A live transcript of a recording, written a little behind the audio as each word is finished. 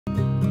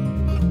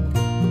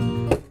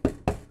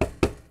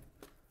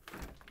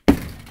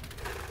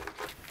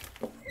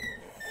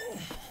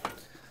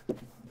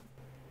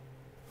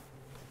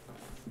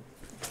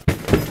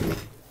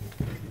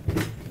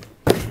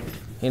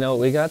You know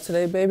what we got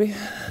today, baby?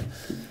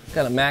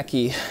 Got a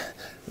Mackie,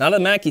 not a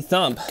Mackie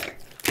thump.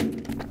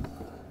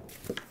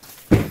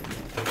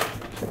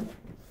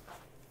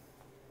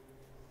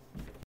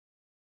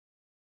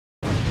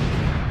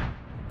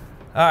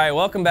 All right,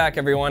 welcome back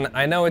everyone.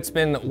 I know it's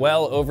been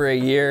well over a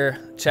year.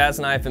 Chaz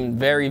and I have been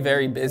very,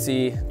 very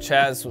busy.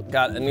 Chaz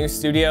got a new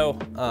studio,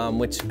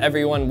 which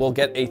everyone will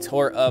get a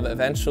tour of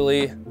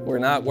eventually. We're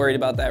not worried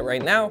about that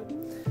right now.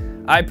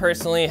 I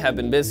personally have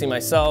been busy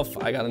myself.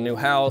 I got a new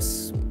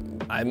house.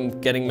 I'm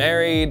getting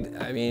married.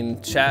 I mean,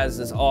 Chaz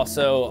is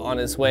also on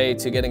his way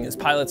to getting his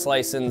pilot's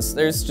license.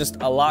 There's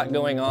just a lot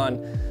going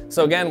on.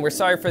 So again, we're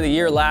sorry for the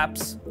year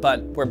lapse,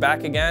 but we're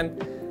back again.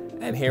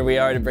 And here we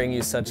are to bring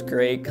you such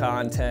great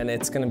content.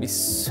 It's gonna be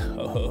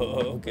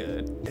so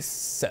good. It's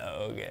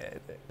so good.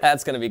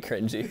 That's gonna be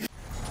cringy.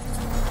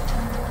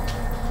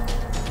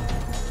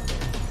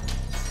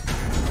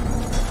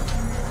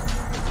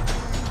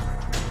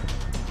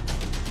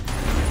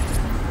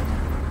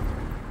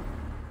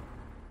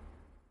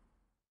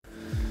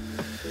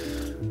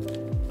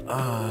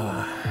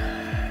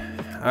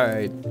 All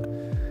right,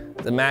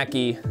 the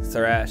Mackie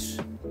Thrash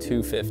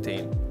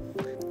 215.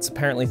 It's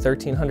apparently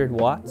 1,300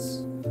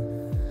 watts.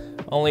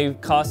 Only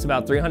costs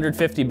about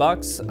 350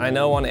 bucks. I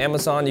know on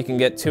Amazon you can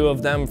get 2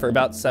 of them for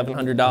about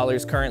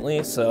 $700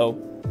 currently, so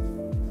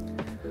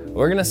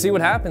we're gonna see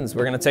what happens.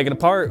 We're gonna take it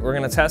apart, we're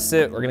gonna test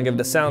it, we're gonna give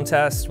it a sound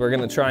test, we're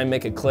gonna try and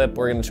make a clip,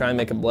 we're gonna try and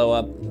make it blow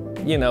up.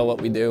 You know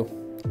what we do.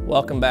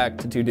 Welcome back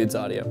to Two Dudes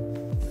Audio.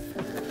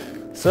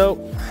 So,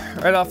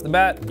 right off the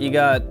bat, you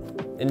got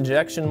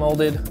injection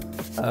molded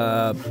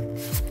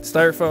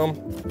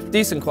styrofoam.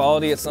 Decent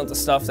quality, it's not the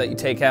stuff that you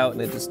take out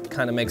and it just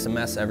kind of makes a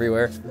mess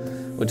everywhere,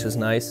 which is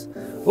nice.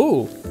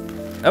 Ooh,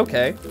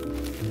 okay.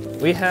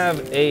 We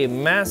have a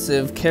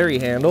massive carry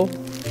handle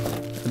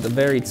at the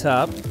very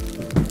top.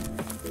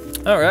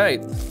 All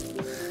right,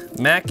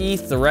 Mackie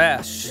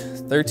Thrash,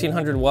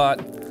 1,300 watt,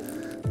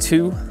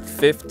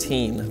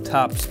 215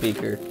 top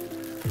speaker.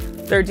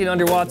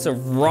 1,300 watts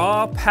of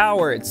raw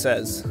power, it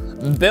says.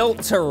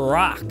 Built to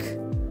rock.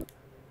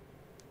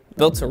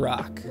 Built to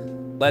rock.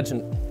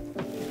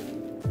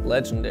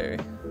 Legendary.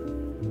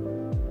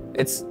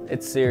 It's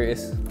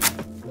serious.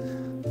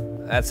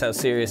 That's how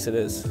serious it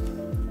is.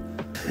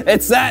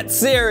 It's that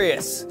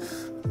serious!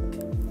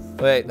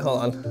 Wait, hold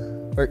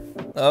on.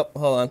 Oh,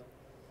 hold on.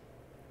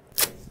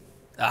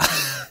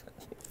 Ah.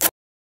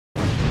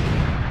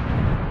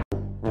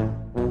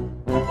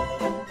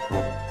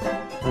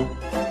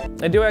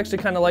 I do actually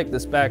kind of like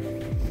this back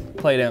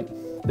plate amp.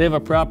 They have a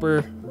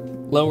proper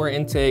lower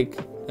intake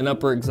and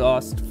upper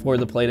exhaust for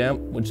the plate amp,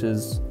 which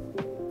is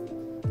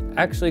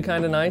actually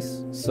kind of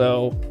nice.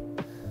 So,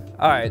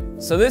 all right,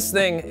 so this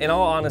thing, in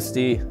all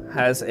honesty,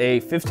 has a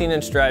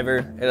 15-inch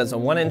driver. It has a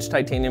 1-inch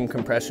titanium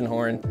compression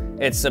horn.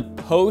 It's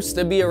supposed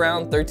to be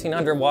around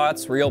 1,300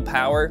 watts, real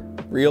power.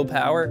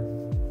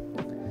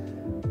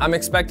 I'm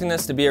expecting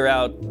this to be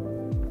around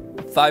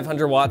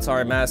 500 watts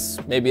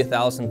RMS, maybe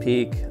 1,000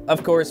 peak.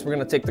 Of course, we're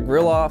gonna take the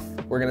grill off.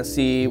 We're gonna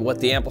see what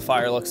the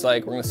amplifier looks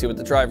like. We're gonna see what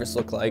the drivers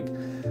look like.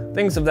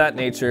 Things of that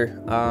nature.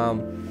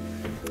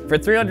 For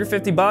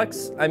 350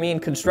 bucks, I mean,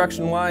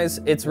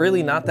 construction-wise, it's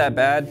really not that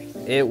bad.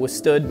 It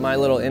withstood my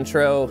little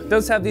intro. It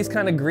does have these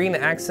kind of green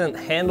accent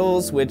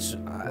handles, which,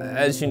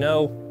 as you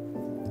know,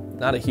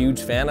 not a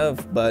huge fan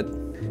of, but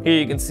here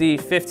you can see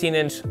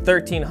 15-inch,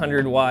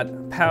 1,300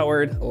 watt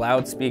powered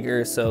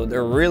loudspeaker. So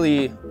they're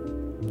really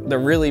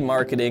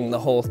marketing the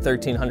whole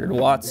 1,300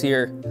 watts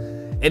here.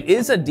 It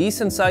is a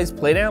decent sized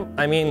plate amp.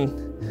 I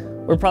mean,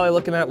 we're probably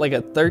looking at like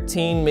a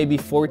 13, maybe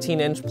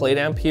 14-inch plate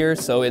amp here.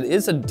 So it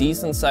is a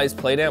decent sized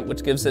plate amp,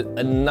 which gives it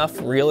enough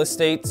real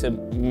estate to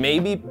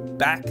maybe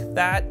back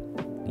that,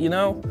 you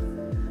know?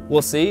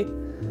 We'll see.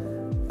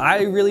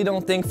 I really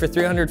don't think for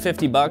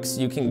 350 bucks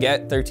you can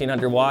get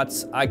 1,300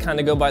 watts. I kind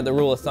of go by the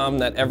rule of thumb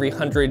that every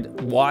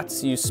 100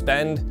 watts you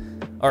spend,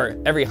 or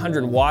every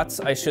 100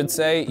 watts, I should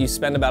say, you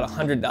spend about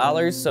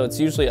 $100. So it's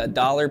usually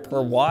 $1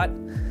 per watt.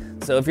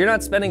 So if you're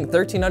not spending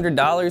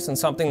 $1,300 on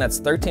something that's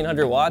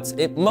 1,300 watts,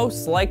 it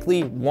most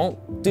likely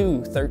won't do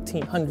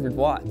 1,300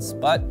 watts.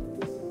 But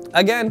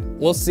again,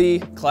 we'll see.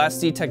 Class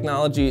D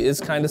technology is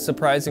kind of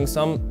surprising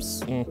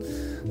sometimes.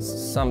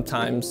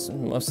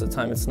 Most of the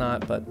time it's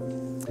not, but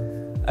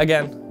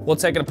again, we'll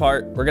take it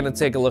apart. We're gonna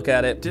take a look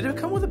at it. Did it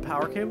come with a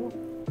power cable?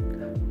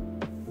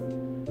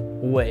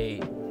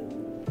 Wait.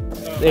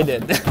 They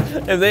did.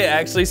 If they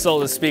actually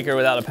sold a speaker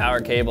without a power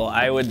cable,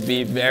 I would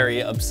be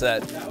very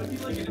upset. That would be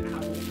like an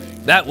Apple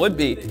thing. That would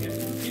be.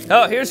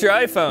 Oh, here's your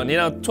iPhone. You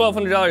know,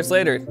 $1,200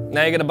 later,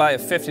 now you're gonna buy a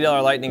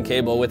 $50 lightning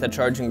cable with a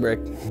charging brick.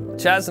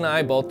 Chaz and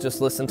I both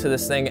just listened to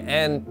this thing,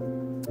 and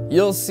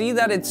you'll see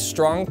that its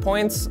strong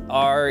points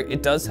are,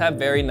 it does have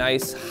very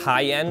nice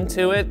high end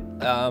to it.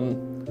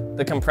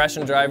 The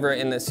compression driver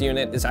in this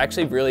unit is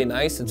actually really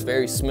nice. It's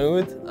very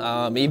smooth.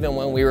 Even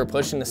when we were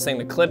pushing this thing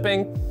to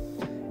clipping,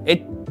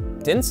 it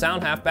didn't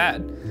sound half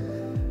bad.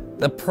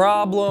 The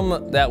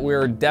problem that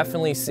we're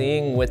definitely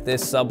seeing with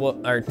this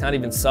subwoofer, or not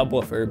even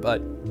subwoofer, but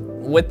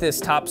with this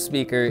top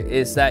speaker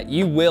is that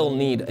you will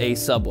need a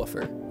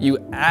subwoofer. You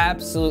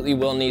absolutely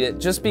will need it,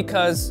 just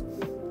because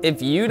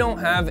if you don't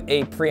have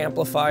a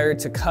preamplifier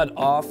to cut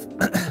off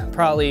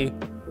probably,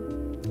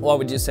 what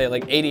would you say,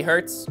 like 80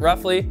 hertz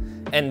roughly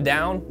and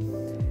down,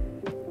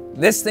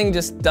 this thing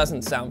just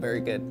doesn't sound very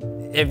good.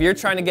 If you're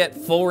trying to get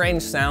full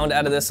range sound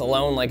out of this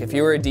alone, like if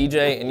you were a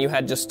DJ and you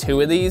had just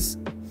 2 of these,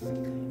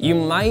 you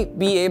might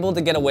be able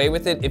to get away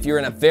with it if you're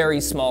in a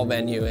very small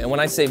venue. And when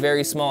I say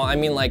very small, I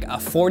mean like a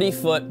 40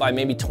 foot by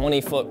maybe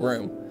 20 foot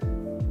room.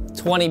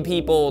 20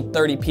 people,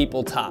 30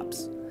 people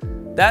tops.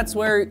 That's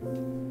where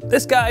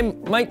this guy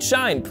might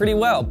shine pretty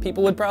well.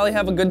 People would probably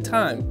have a good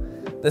time.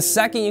 The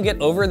second you get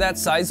over that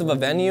size of a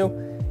venue,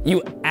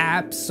 you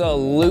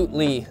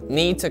absolutely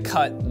need to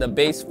cut the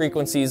bass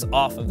frequencies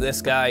off of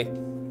this guy,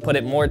 put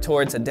it more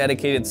towards a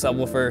dedicated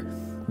subwoofer,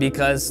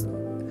 because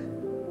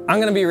I'm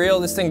gonna be real,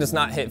 this thing does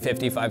not hit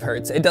 55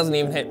 hertz. It doesn't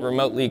even hit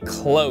remotely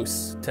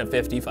close to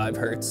 55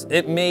 hertz.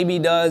 It maybe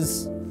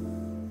does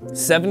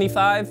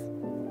 75,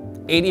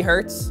 80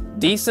 hertz,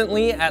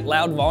 decently at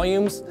loud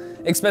volumes,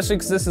 especially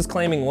because this is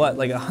claiming what,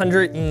 like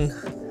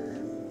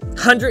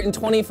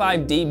 125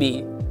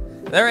 dB.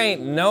 There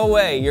ain't no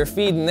way you're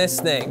feeding this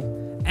thing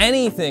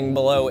anything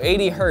below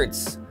 80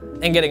 hertz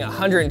and getting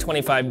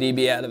 125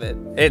 dB out of it.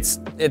 It's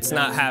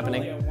not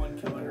happening. At 1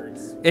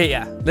 kilohertz.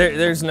 Yeah,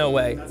 there's no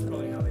way. That's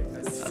probably how they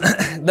test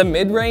it. The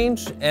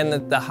mid-range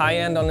and the high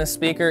end on this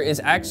speaker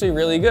is actually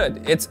really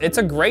good. It's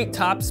a great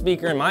top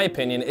speaker in my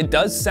opinion. It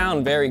does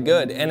sound very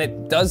good, and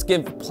it does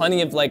give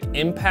plenty of like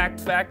impact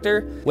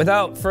factor.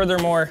 Without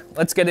furthermore,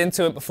 let's get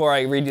into it before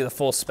I read you the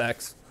full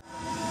specs.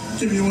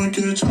 Give you a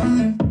good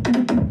time.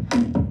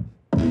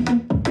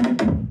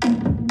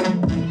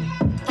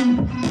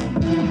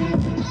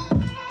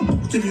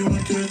 Give you a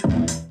good.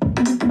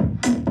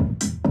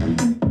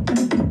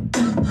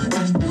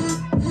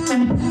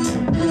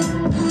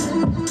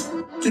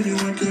 Give you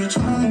a good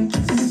time.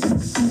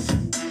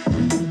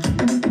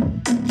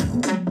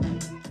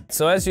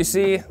 So as you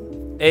see,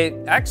 it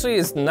actually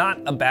is not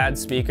a bad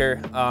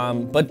speaker,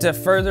 but to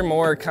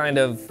furthermore kind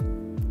of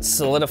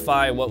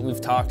solidify what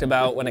we've talked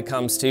about when it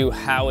comes to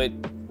how it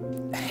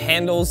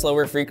handles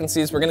lower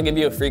frequencies, we're gonna give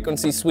you a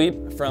frequency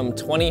sweep from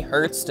 20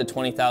 hertz to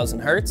 20,000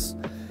 hertz.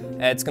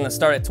 It's gonna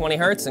start at 20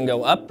 hertz and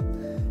go up,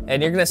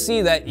 and you're gonna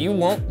see that you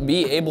won't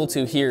be able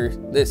to hear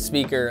this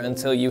speaker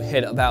until you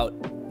hit about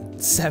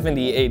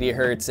 70, 80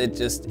 hertz. It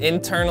just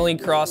internally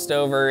crossed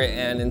over,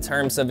 and in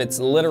terms of its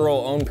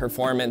literal own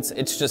performance,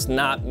 it's just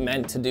not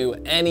meant to do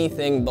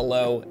anything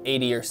below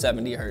 80 or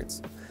 70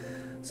 hertz.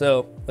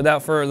 So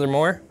without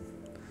furthermore,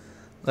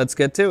 let's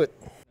get to it.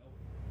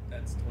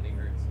 That's 20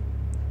 hertz.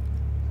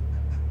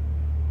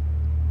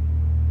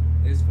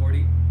 There's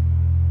 40.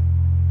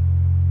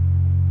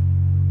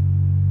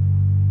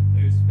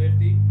 There's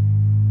 50.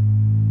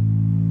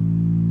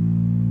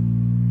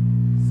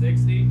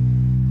 60.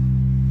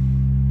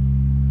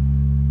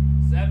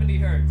 70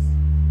 hertz.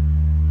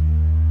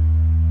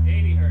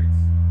 80 hertz.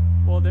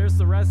 Well, there's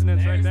the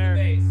resonance right there.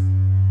 There's the bass.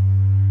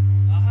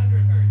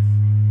 100 hertz.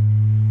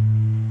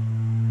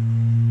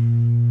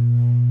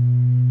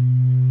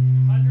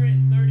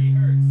 130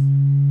 hertz.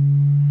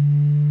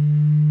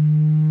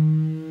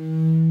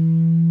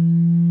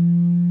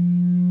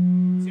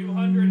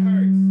 200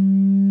 hertz.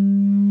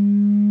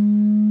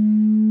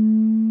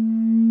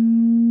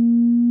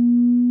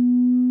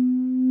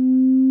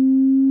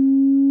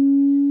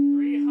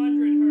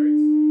 300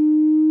 hertz.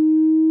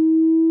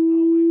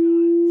 Oh my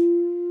God.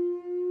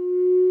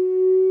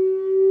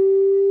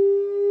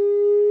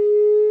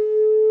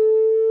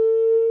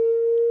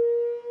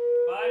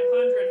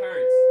 500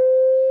 hertz.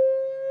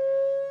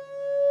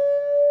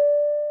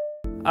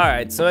 All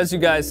right, so as you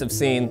guys have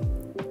seen,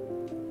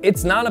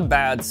 it's not a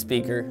bad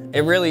speaker.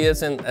 It really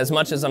isn't. As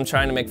much as I'm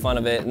trying to make fun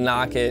of it and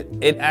knock it,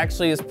 it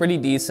actually is pretty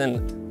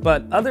decent.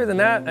 But other than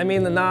that, I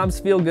mean, the knobs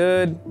feel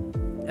good.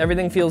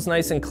 Everything feels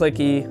nice and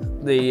clicky.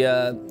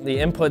 The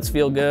inputs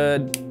feel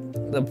good.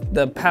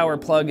 The power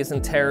plug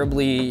isn't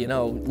terribly, you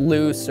know,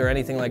 loose or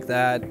anything like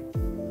that.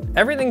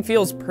 Everything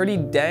feels pretty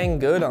dang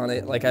good on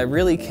it. Like, I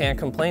really can't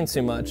complain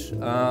too much.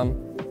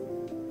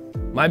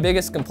 My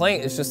biggest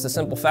complaint is just the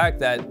simple fact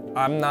that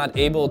I'm not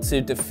able to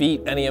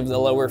defeat any of the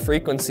lower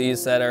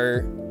frequencies that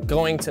are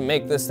going to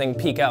make this thing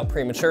peak out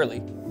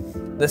prematurely.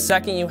 The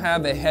second you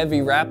have a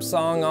heavy rap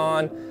song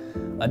on,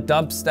 a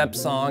dubstep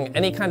song,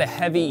 any kind of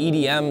heavy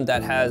EDM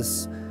that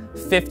has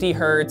 50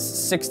 hertz,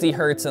 60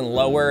 hertz and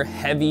lower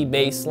heavy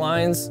bass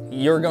lines,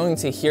 you're going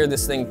to hear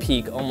this thing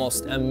peak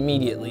almost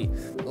immediately.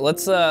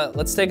 Let's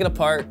take it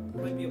apart.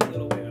 Might be a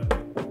little bit of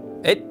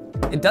it.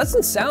 It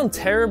doesn't sound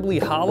terribly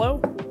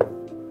hollow.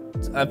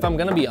 If I'm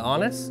gonna be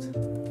honest,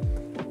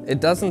 it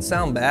doesn't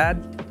sound bad,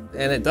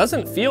 and it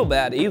doesn't feel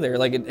bad either.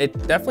 Like, it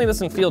definitely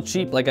doesn't feel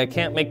cheap. Like, I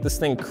can't make this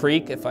thing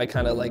creak if I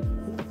kind of like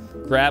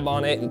grab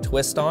on it and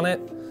twist on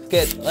it.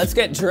 Let's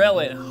get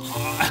drilling.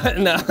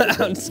 No,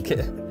 I'm just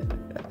kidding.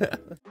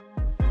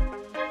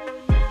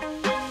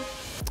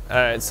 All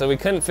right, so we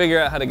couldn't figure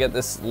out how to get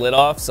this lid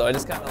off, so I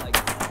just kind of like,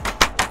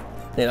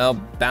 you know,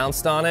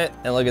 bounced on it,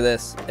 and look at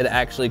this. It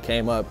actually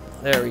came up.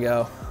 There we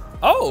go.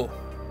 Oh!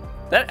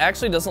 That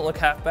actually doesn't look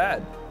half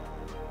bad.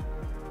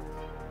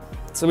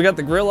 so we got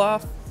the grill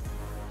off.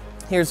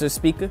 Here's our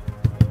speaker.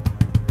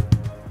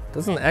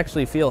 Doesn't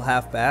actually feel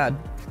half bad.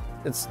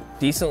 It's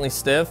decently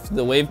stiff.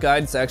 The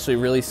waveguide's actually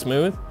really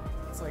smooth.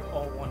 It's like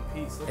all one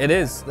piece. It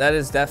is. That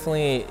is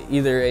definitely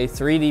either a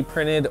 3D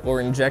printed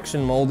or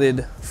injection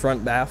molded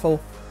front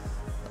baffle.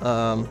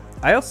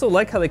 I also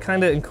like how they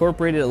kind of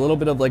incorporated a little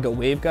bit of like a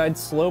waveguide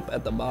slope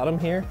at the bottom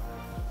here.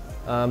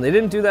 They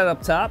didn't do that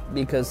up top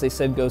because they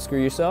said go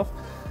screw yourself,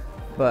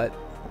 but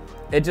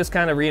it just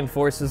kind of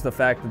reinforces the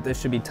fact that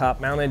this should be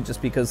top mounted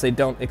just because they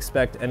don't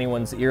expect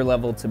anyone's ear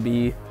level to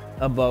be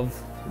above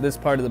this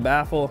part of the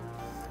baffle,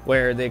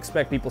 where they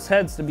expect people's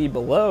heads to be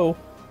below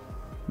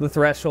the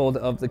threshold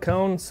of the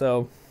cone.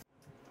 So,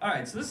 all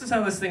right, so this is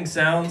how this thing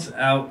sounds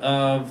out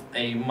of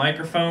a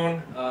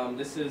microphone.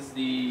 This is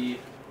the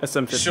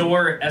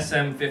Shure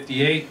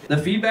SM58. The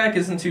feedback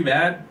isn't too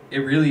bad. It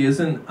really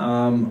isn't.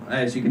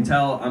 As you can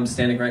tell, I'm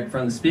standing right in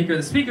front of the speaker.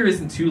 The speaker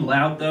isn't too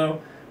loud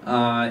though.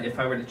 If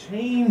I were to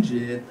change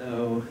it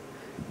though,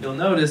 you'll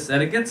notice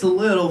that it gets a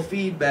little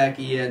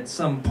feedbacky at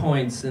some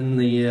points in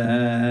the,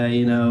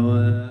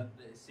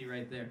 see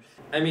right there.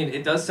 I mean,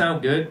 it does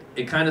sound good.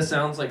 It kind of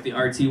sounds like the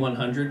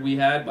RT100 we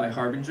had by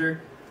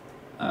Harbinger.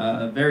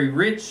 Very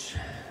rich,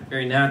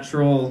 very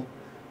natural,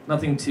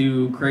 nothing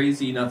too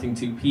crazy, nothing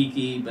too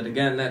peaky, but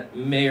again, that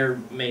may or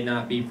may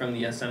not be from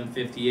the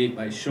SM58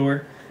 by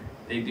Shure.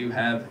 They do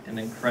have an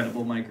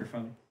incredible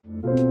microphone.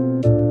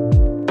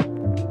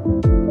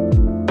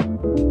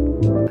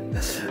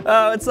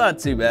 Oh, it's not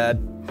too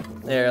bad.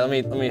 Here, let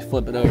me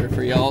flip it over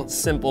for y'all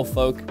simple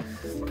folk.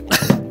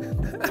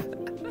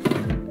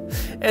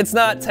 It's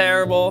not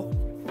terrible.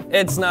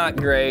 It's not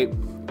great.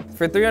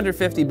 For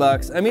 350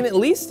 bucks, I mean, at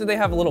least they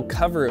have a little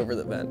cover over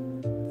the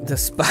vent. The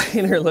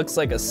spider looks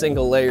like a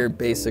single layer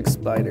basic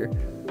spider.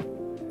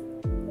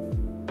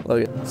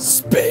 Look at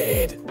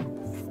speed.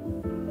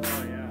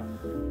 Oh yeah.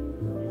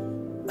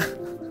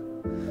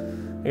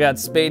 We got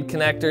spade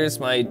connectors,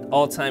 my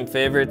all-time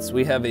favorites.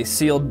 We have a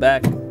sealed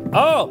back.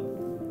 Oh,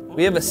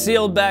 we have a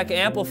sealed back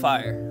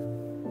amplifier.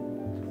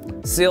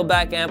 Sealed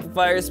back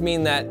amplifiers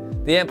mean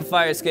that the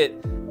amplifiers get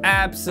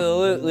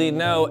absolutely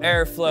no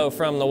airflow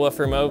from the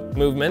woofer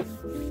movement.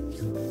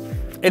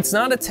 It's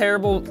not a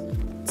terrible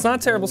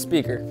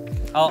speaker.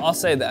 I'll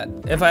say that.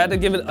 If I had to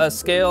give it a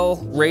scale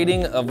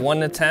rating of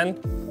 1 to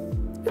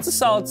 10, it's a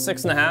solid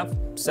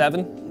 6.5,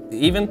 7,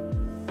 even.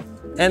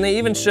 And they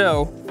even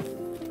show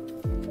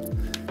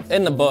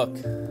in the book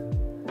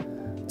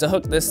to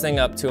hook this thing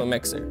up to a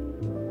mixer.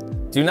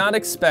 Do not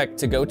expect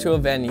to go to a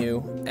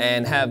venue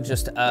and have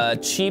just a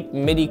cheap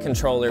MIDI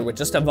controller with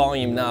just a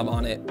volume knob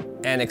on it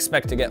and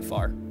expect to get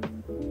far.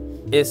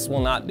 This will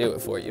not do it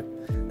for you.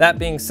 That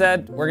being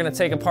said, we're gonna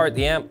take apart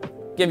the amp,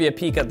 give you a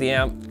peek at the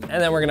amp,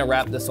 and then we're gonna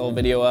wrap this whole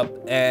video up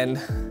and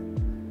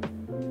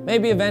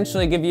maybe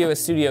eventually give you a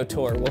studio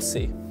tour, we'll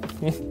see.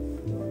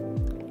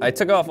 I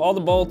took off all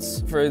the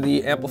bolts for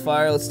the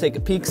amplifier. Let's take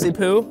a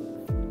peek-see-poo.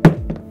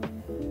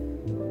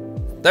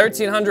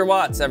 1300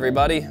 watts,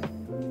 everybody.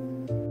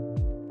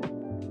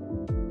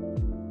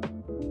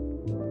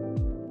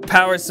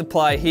 Power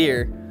supply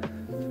here.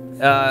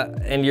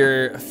 And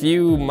your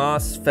few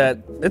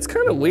MOSFET, it's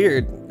kind of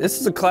weird. This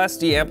is a Class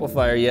D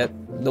amplifier, yet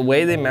the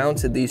way they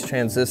mounted these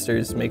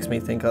transistors makes me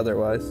think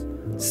otherwise.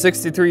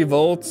 63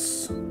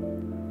 volts,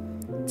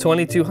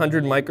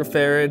 2200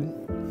 microfarad,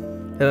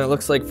 and it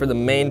looks like for the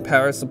main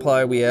power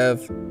supply we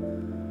have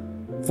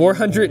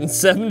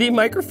 470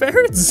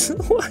 microfarads?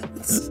 What?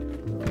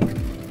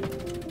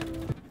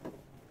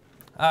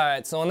 All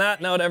right, so on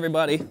that note,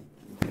 everybody,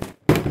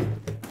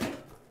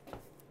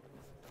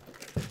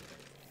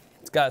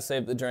 gotta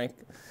save the drink.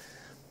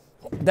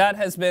 That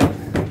has been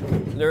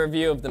the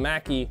review of the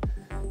Mackie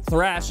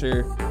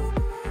Thrasher.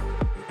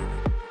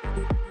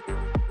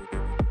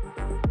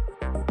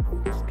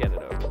 Just get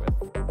it over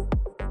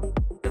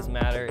with. Doesn't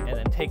matter. And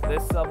then take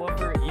this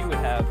subwoofer. You would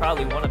have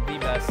probably one of the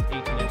best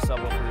 18-inch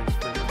subwoofers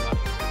for your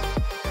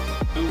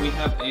money. We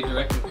have a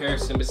direct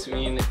comparison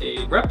between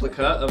a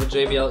replica of a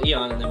JBL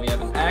Eon, and then we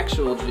have an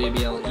actual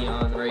JBL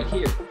Eon right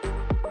here.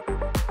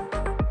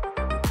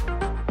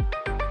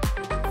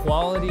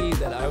 Quality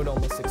that I would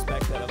almost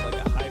expect out of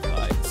like a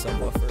hi-fi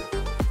subwoofer.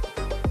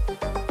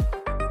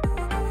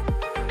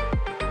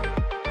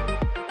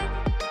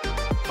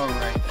 All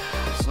right,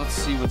 so let's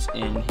see what's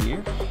in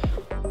here.